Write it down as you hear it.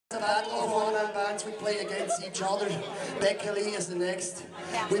A battle of one-man bands, we play against each other. Becky Lee is the next.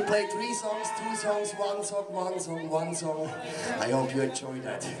 We play 3 songs, 2 songs, 1 song, 1 song, 1 song. I hope you enjoy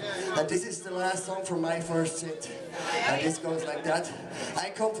that. And this is the last song from my first set. And this goes like that. I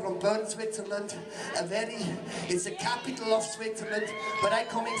come from Bern, Switzerland. It's the capital of Switzerland, but I'm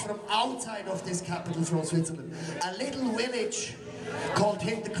coming from outside of this capital from Switzerland. A little village called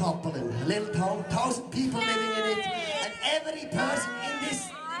Hinterkappelen. A little town, 1,000 people living in it. And every person in this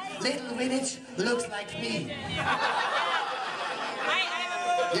little village looks like me.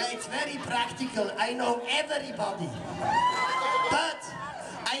 Yeah, it's very practical. I know everybody. But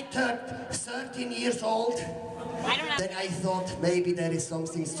I turned 13 years old. Then I thought maybe there is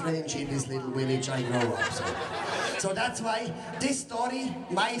something strange in this little village I grow up. So that's why this story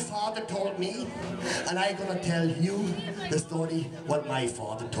my father told me, and I'm gonna tell you the story what my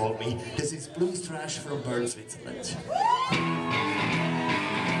father told me. This is Blues Trash from Bern, Switzerland.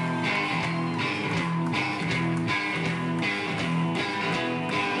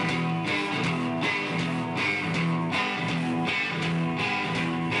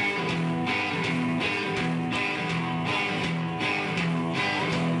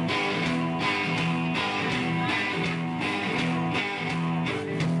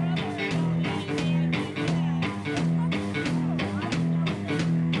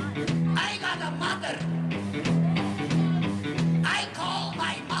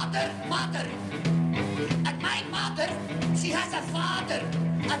 She has a father,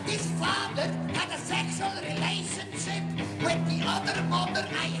 and this father had a sexual relationship with the other mother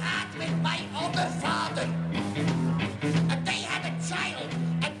I had with my other father. And they had a child,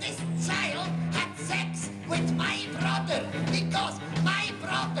 and this child had sex with my brother, because my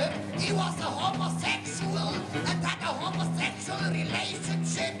brother, he was a homosexual and had a homosexual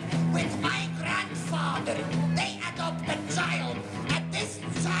relationship with my grandfather. They adopted a child, and this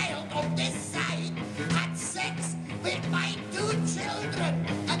child on this side had sex with my 2 children,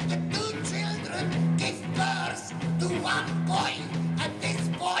 and the 2 children gave birth to 1 boy, and this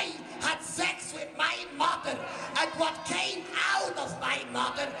boy had sex with my mother, and what came out of my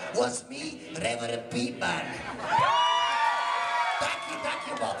mother was me, Reverend Beat-Man. Thank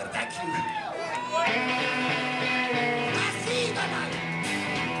you, mother, thank you. I see the light.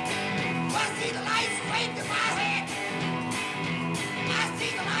 I see the light straight to my head. I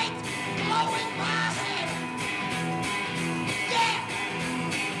see the light blowing my head.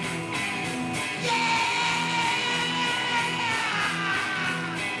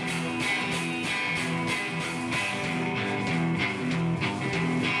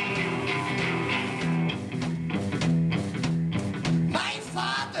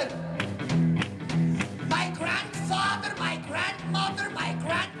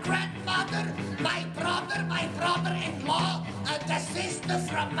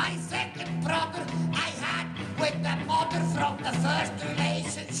 From my second brother I had with the mother from the first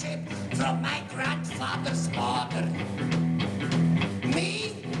relationship from my grandfather's mother.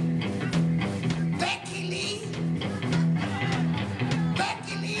 Me, Becky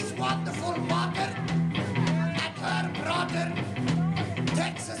Lee's wonderful mother, and her brother,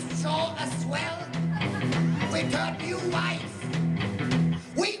 Texas Joe as well, with her new wife.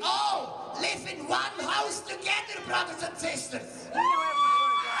 We all live in one house together, brothers and sisters.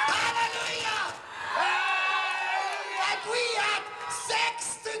 Hallelujah! And we had sex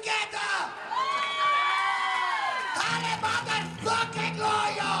together! Motherfucking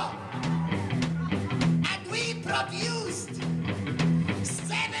lawyer! And we produced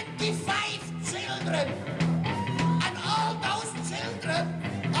 75 children. And all those children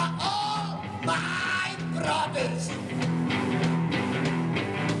are all my brothers.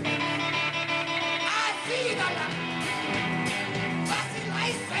 I see the light.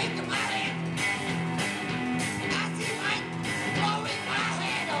 Straight to my head. I see light blowing my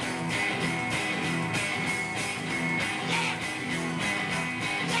head up. Yeah!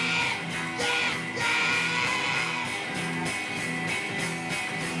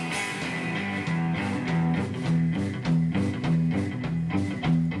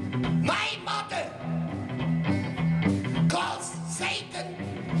 My mother calls Satan,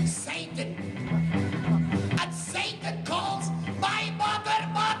 Satan. And Satan calls my mother.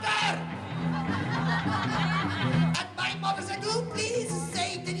 And my mother said, oh please,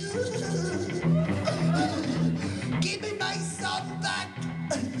 Satan, give me my son back.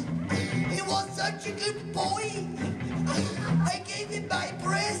 He was such a good boy. I gave him my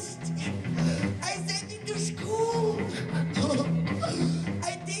breast. I sent him to school.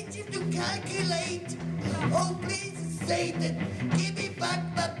 I teach him to calculate. Oh please, Satan, give me back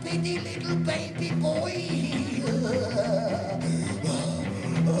my pretty little baby boy.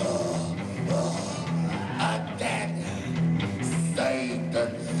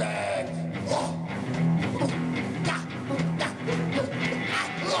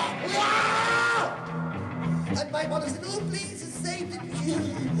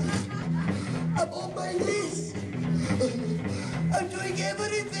 I'm on my knees. I'm doing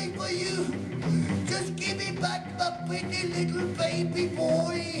everything for you. Just give me back my pretty little baby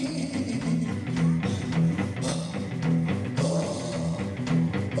boy.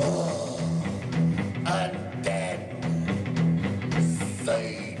 And then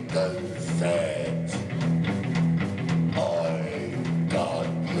Satan said, I got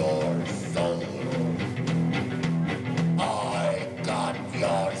your soul. I got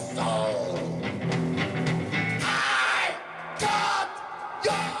your soul. I got your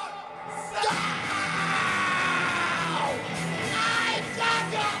soul. I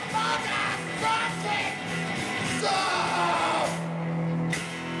got your motherfucking soul.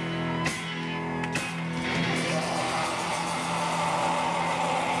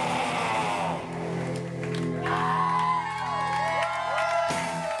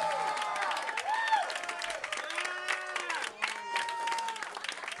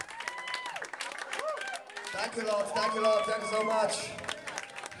 Thank you lot, thank you so much.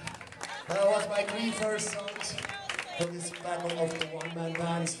 That was my three first songs for this battle of the one-man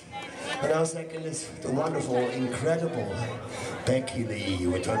bands. And now second is the wonderful, incredible Becky Lee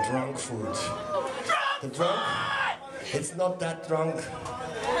with her Drunkfoot. The drunk? It's not that drunk,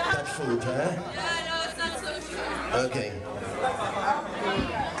 that food, huh? Yeah, no, it's not so sure. Okay.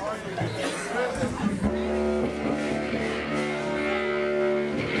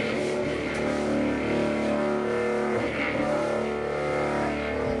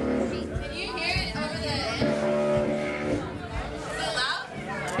 Can you hear it over the end? Is it loud?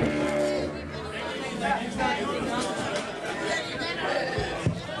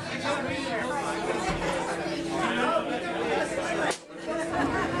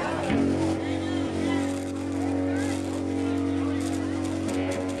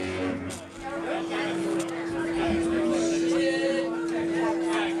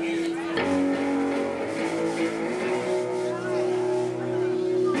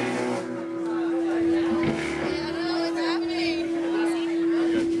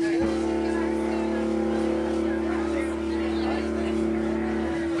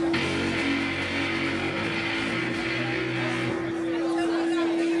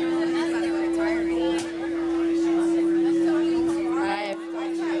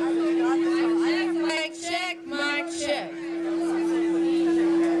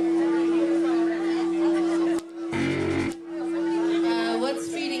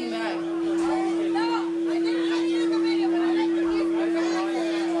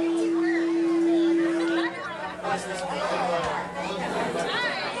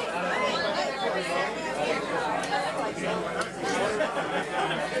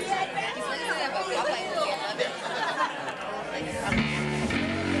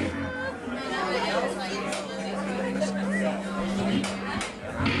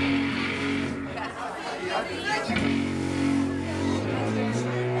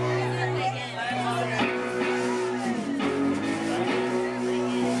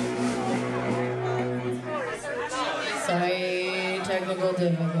 Sorry, technical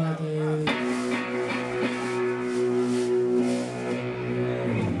difficulties.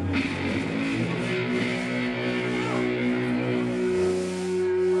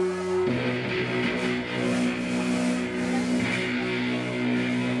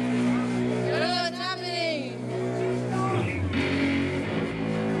 What's happening?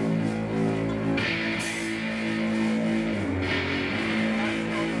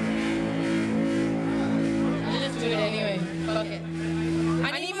 I'll just do it anyway. Fuck it.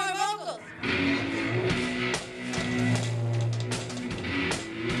 I need more vocals.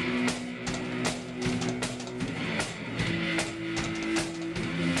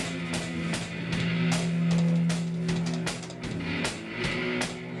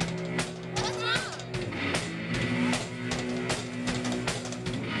 What's wrong?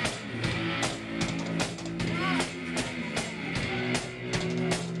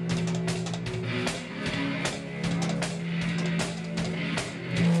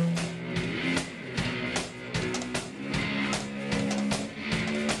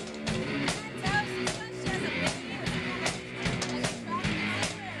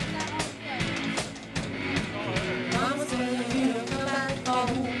 Mama telling you to come back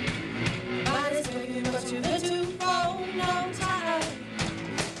home. Body's breaking, but you've been too long, no time.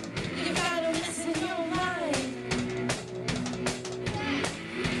 You gotta listen your mind.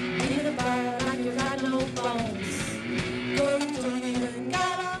 In the bar, like you got no bones. Girl, you don't even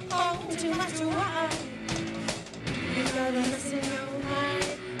got a home, too much to wine. You gotta listen your mind.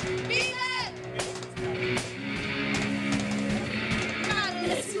 Beat it! You gotta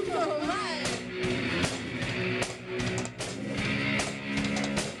listen your mind.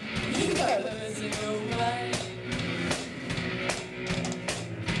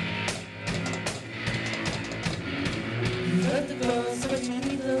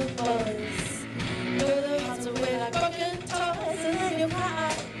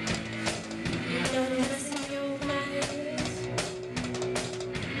 eye.